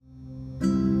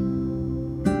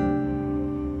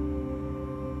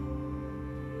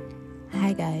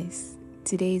guys,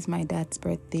 today is my dad's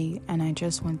birthday and I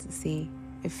just want to say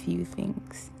a few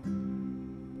things.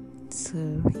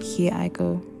 So here I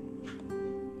go.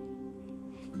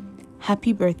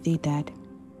 Happy birthday, Dad.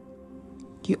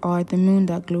 You are the moon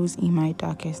that glows in my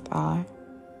darkest hour.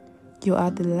 You are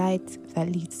the light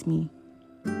that leads me.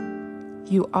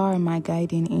 You are my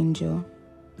guiding angel.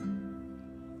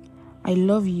 I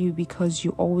love you because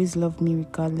you always loved me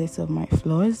regardless of my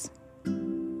flaws.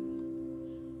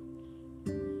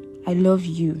 I love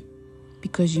you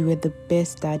because you were the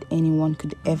best dad anyone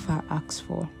could ever ask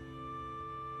for.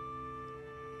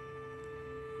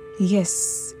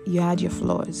 Yes, you had your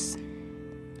flaws,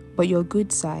 but your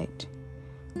good side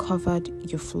covered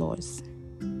your flaws.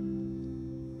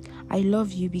 I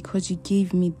love you because you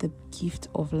gave me the gift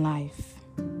of life.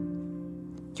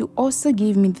 You also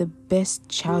gave me the best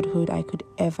childhood I could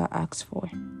ever ask for.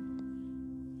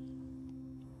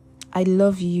 I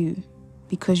love you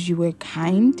because you were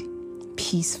kind,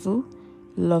 peaceful,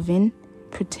 loving,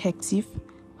 protective,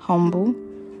 humble,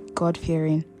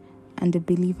 God-fearing, and a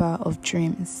believer of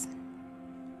dreams.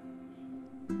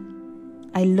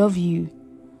 I love you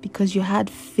because you had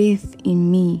faith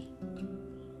in me.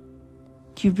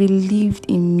 You believed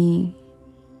in me.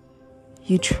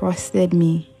 You trusted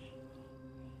me.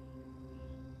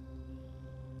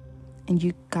 And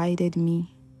you guided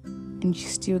me. And you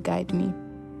still guide me.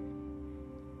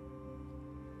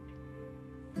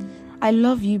 I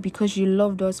love you because you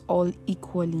loved us all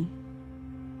equally.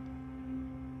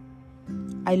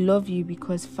 I love you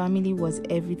because family was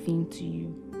everything to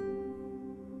you.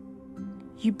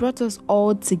 You brought us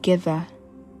all together.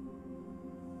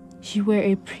 You were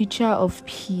a preacher of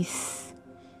peace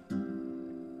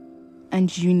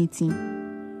and unity.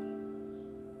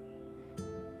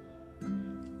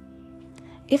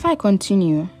 If I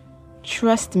continue,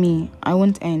 trust me, I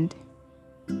won't end.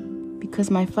 Because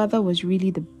my father was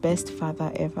really the best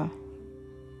father ever.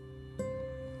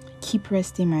 Keep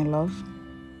resting, my love.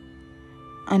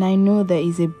 And I know there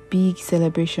is a big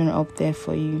celebration up there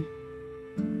for you.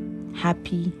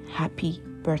 Happy, happy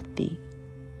birthday.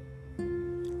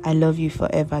 I love you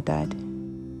forever, Dad.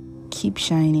 Keep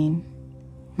shining,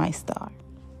 my star.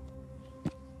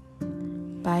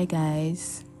 Bye,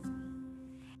 guys.